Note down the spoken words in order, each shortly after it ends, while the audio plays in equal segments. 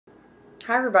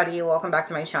Hi everybody, welcome back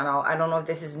to my channel. I don't know if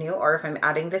this is new or if I'm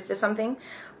adding this to something,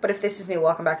 but if this is new,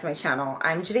 welcome back to my channel.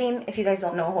 I'm Jadene. If you guys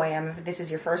don't know who I am, if this is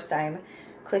your first time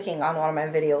clicking on one of my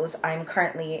videos, I'm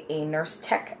currently a nurse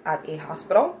tech at a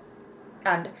hospital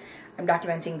and I'm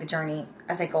documenting the journey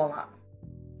as I go along.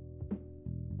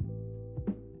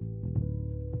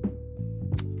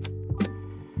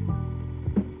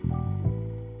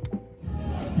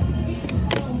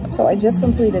 So I just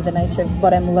completed the night shift,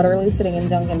 but I'm literally sitting in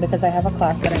Duncan because I have a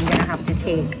class that I'm gonna have to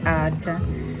take at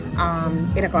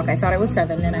 8 o'clock. I thought it was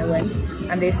 7 and I went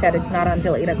and they said it's not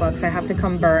until 8 o'clock, so I have to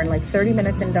come burn like 30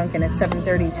 minutes in Duncan at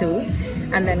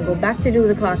 7:32 and then go back to do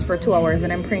the class for 2 hours,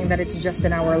 and I'm praying that it's just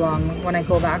an hour long when I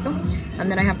go back. And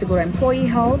then I have to go to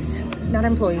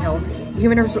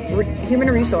human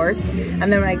resource,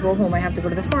 and then when I go home I have to go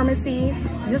to the pharmacy,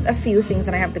 just a few things,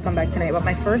 and I have to come back tonight. But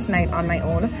my first night on my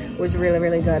own was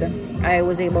really good. I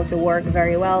was able to work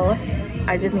very well.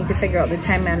 I just need to figure out the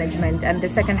time management, and the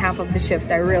second half of the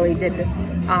shift I really did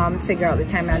figure out the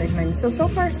time management. So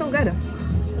far so good,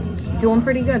 doing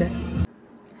pretty good.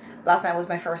 Last night was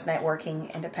my first night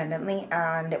working independently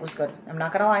and it was good. I'm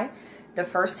not gonna lie, the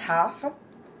first half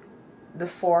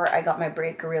before I got my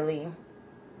break really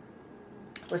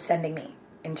was sending me,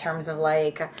 in terms of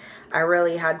like I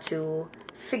really had to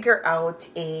figure out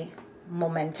a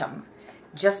momentum,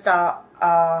 just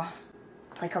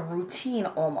like a routine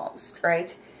almost,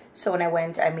 right? So when I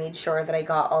went, I made sure that I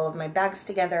got all of my bags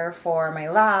together for my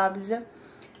labs,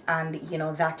 and you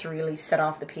know, that really set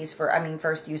off the pace for, I mean,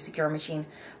 first use secure machine,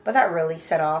 but that really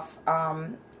set off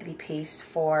the pace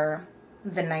for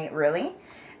the night really.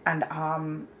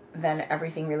 And then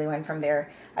everything really went from there.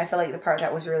 I feel like the part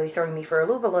that was really throwing me for a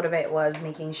loop a little bit was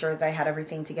making sure that I had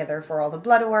everything together for all the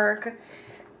blood work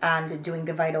and doing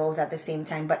the vitals at the same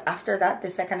time. But after that, the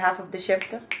second half of the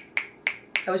shift,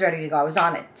 I was ready to go. I was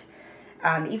on it.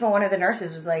 And even one of the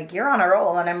nurses was like, "You're on a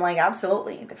roll." And I'm like,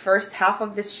 absolutely. The first half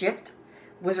of this shift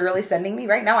was really sending me.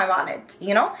 Right now I'm on it,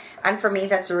 you know? And for me,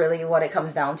 that's really what it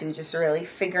comes down to, just really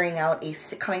figuring out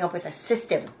coming up with a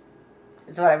system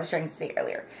is what I was trying to say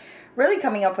earlier. Really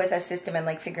coming up with a system and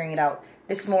like figuring it out.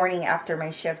 This morning after my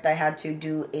shift, I had to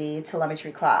do a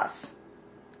telemetry class,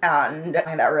 and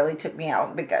that really took me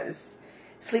out because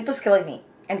sleep was killing me.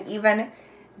 And even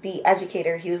the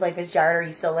educator, he was like, "Miss Jared, are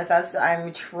you still with us?"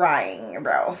 I'm trying,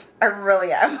 bro. I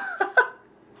really am.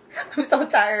 I'm so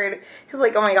tired. He's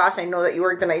like, "Oh my gosh, I know that you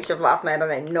worked the night shift last night and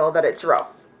I know that it's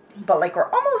rough, but like we're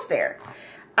almost there."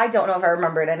 I don't know if I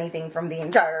remembered anything from the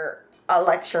entire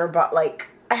lecture, but like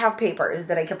I have papers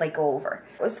that I could like go over.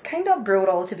 It was kind of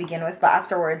brutal to begin with, but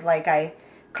afterwards like I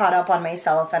caught up on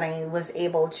myself and I was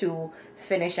able to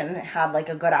finish and had like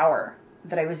a good hour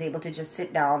that I was able to just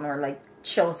sit down or like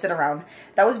chill, sit around.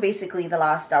 That was basically the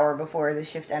last hour before the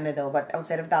shift ended though, but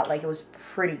outside of that, like it was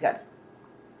pretty good.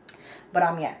 But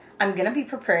yeah, I'm gonna be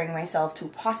preparing myself to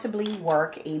possibly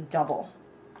work a double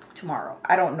tomorrow.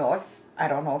 I don't know if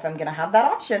I'm gonna have that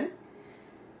option,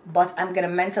 but I'm gonna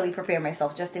mentally prepare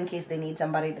myself just in case they need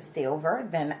somebody to stay over,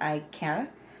 then I can. I'm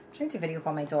trying to video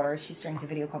call my daughter. She's trying to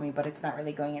video call me, but it's not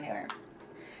really going anywhere.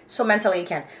 So mentally I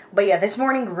can. But yeah, this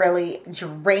morning really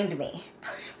drained me.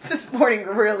 This morning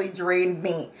really drained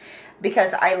me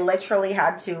because I literally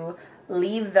had to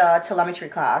leave the telemetry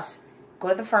class, go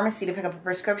to the pharmacy to pick up a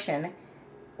prescription.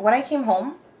 When I came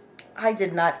home, I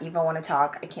did not even want to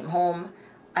talk. I came home,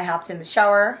 I hopped in the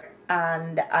shower,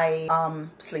 and I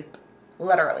sleep.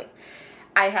 Literally.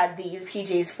 I had these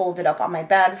PJs folded up on my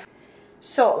bed.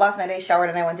 So last night I showered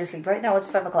and I went to sleep. Right now it's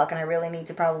 5 o'clock and I really need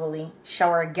to probably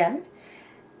shower again.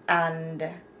 And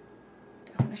I'm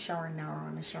going to shower now or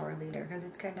I'm going to shower later because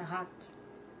it's kind of hot.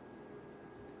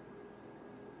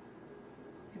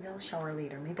 Maybe I'll shower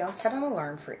later. Maybe I'll set an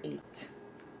alarm for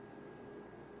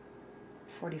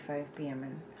 8:45 p.m.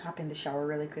 and hop in the shower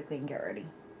really quickly and get ready.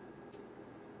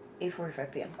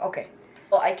 8:45 p.m. Okay.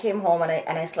 Well, I came home and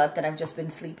I slept, and I've just been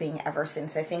sleeping ever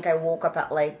since. I think I woke up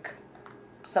at like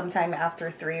sometime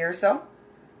after 3 or so.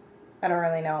 I don't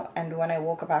really know. And when I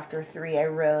woke up after 3, I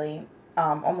really,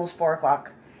 almost 4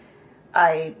 o'clock,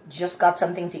 I just got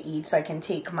something to eat so I can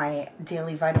take my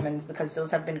daily vitamins because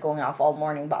those have been going off all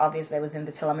morning. But obviously I was in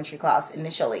the telemetry class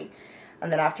initially. And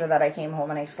then after that I came home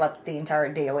and I slept the entire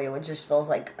day away, which just feels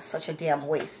like such a damn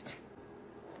waste.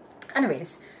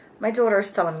 Anyways, my daughter is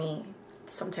telling me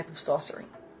some type of sorcery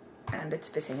and it's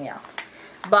pissing me off.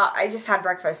 But I just had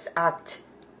breakfast at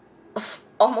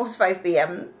almost 5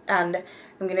 p.m. and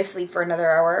I'm gonna sleep for another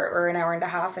hour or an hour and a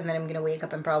half, and then I'm gonna wake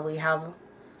up and probably have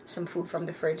some food from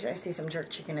the fridge. I see some jerk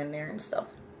chicken in there and stuff,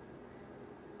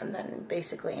 and then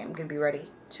basically I'm gonna be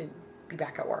ready to be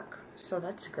back at work. So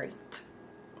that's great.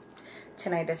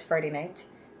 Tonight is Friday night.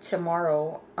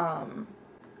 tomorrow,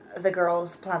 the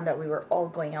girls planned that we were all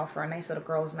going out for a nice little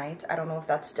girls' night. I don't know if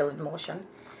that's still in motion.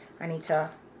 I need to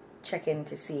check in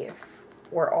to see if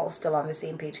we're all still on the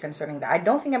same page concerning that. I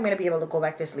don't think I'm going to be able to go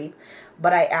back to sleep,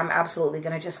 but I am absolutely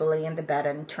going to just lay in the bed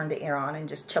and turn the air on and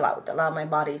just chill out. Allow my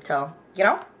body to, you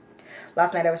know?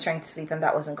 Last night I was trying to sleep and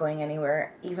that wasn't going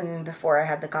anywhere, even before I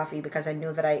had the coffee, because I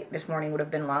knew that this morning would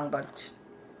have been long, but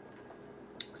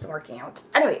it wasn't working out.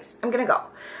 Anyways, I'm going to go.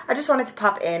 I just wanted to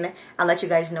pop in and let you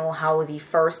guys know how the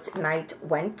first night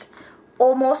went.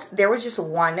 Almost, there was just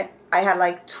one. I had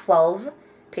like 12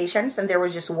 patients and there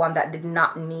was just one that did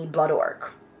not need blood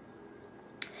work,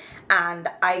 and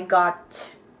I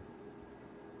got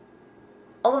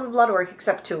all of the blood work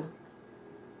except 2,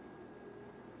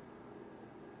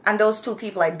 and those 2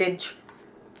 people I did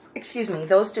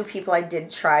those 2 people I did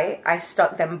try. I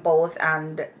stuck them both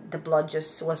and the blood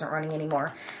just wasn't running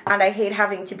anymore, and I hate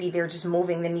having to be there just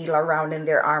moving the needle around in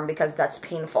their arm because that's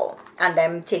painful, and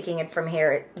I'm taking it from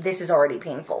here. This is already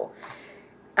painful.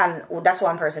 And that's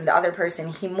one person. The other person,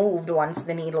 he moved once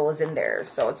the needle was in there.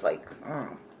 So it's like,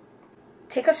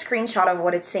 take a screenshot of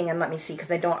what it's saying and let me see,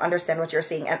 because I don't understand what you're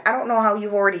saying. And I don't know how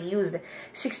you've already used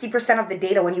 60% of the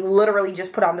data when you literally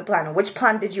just put on the plan. Which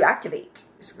plan did you activate?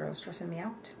 This girl's stressing me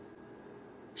out.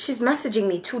 She's messaging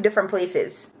me 2 different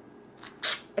places.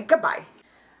 Goodbye.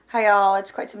 Hi, y'all.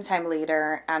 It's quite some time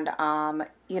later. And,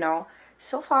 you know,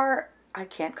 so far, I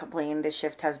can't complain. This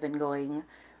shift has been going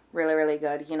really, really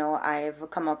good. You know,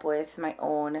 I've come up with my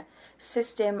own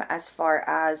system as far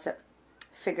as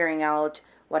figuring out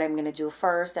what I'm going to do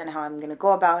first and how I'm going to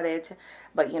go about it.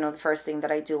 But, you know, the first thing that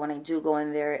I do when I do go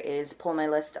in there is pull my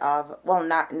list of, well,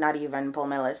 not even pull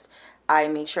my list. I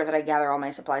make sure that I gather all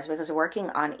my supplies, because working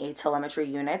on a telemetry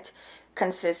unit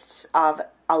consists of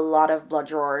a lot of blood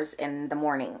drawers in the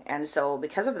morning. And so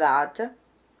because of that,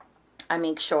 I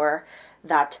make sure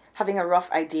that having a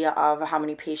rough idea of how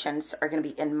many patients are going to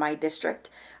be in my district,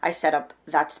 I set up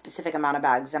that specific amount of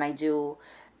bags, and I do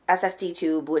SSD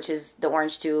tube, which is the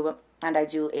orange tube, and I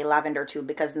do a lavender tube,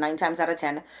 because 9 times out of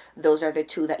 10, those are the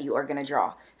 2 that you are going to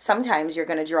draw. Sometimes you're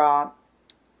going to draw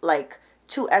like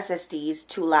 2 SSDs,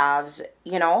 2 lavs,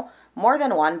 you know, more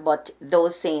than 1, but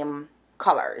those same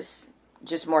colors,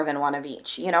 just more than 1 of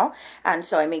each, you know. And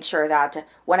so I make sure that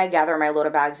when I gather my load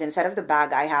of bags, inside of the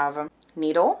bag I have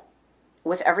needle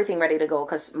with everything ready to go,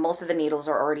 because most of the needles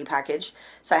are already packaged.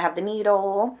 So I have the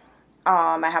needle,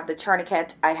 I have the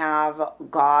tourniquet, I have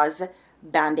gauze,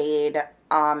 band-aid,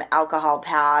 alcohol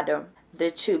pad,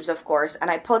 the tubes, of course, and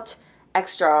I put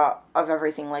extra of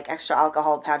everything, like extra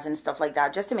alcohol pads and stuff like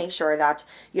that, just to make sure that,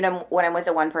 you know, when I'm with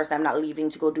the one person, I'm not leaving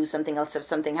to go do something else. If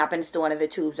something happens to one of the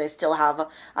tubes, I still have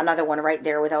another one right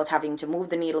there without having to move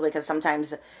the needle, because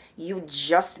sometimes you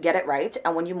just get it right,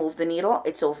 and when you move the needle,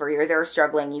 it's over. You're there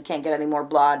struggling, you can't get any more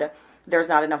blood, there's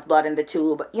not enough blood in the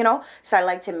tube, you know. So I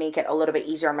like to make it a little bit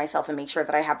easier on myself and make sure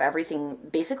that I have everything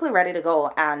basically ready to go,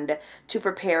 and to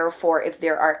prepare for if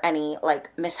there are any like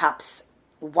mishaps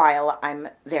while I'm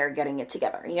there getting it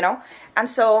together, you know. And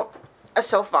so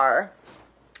far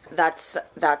that's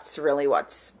really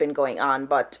what's been going on,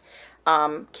 but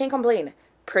can't complain.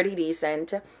 Pretty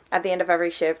decent. At the end of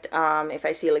every shift, if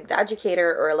I see like the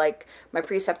educator or like my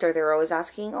preceptor, they're always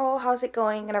asking, oh, how's it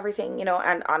going and everything, you know.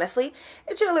 And honestly,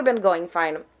 it's really been going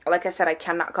fine. Like I said, I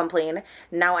cannot complain.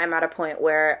 Now I'm at a point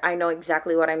where I know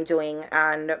exactly what I'm doing,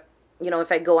 and you know,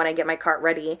 if I go and I get my cart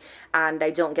ready and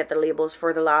I don't get the labels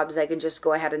for the labs, I can just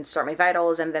go ahead and start my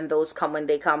vitals, and then those come when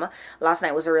they come. Last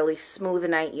night was a really smooth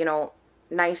night, you know,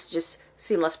 nice, just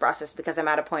seamless process, because I'm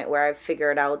at a point where I've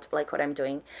figured out like what I'm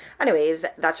doing. Anyways,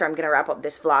 that's where I'm going to wrap up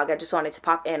this vlog. I just wanted to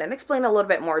pop in and explain a little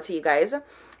bit more to you guys,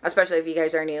 especially if you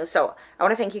guys are new. So I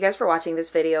want to thank you guys for watching this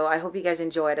video. I hope you guys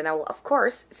enjoyed, and I will, of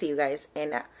course, see you guys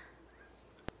in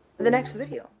the next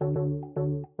video.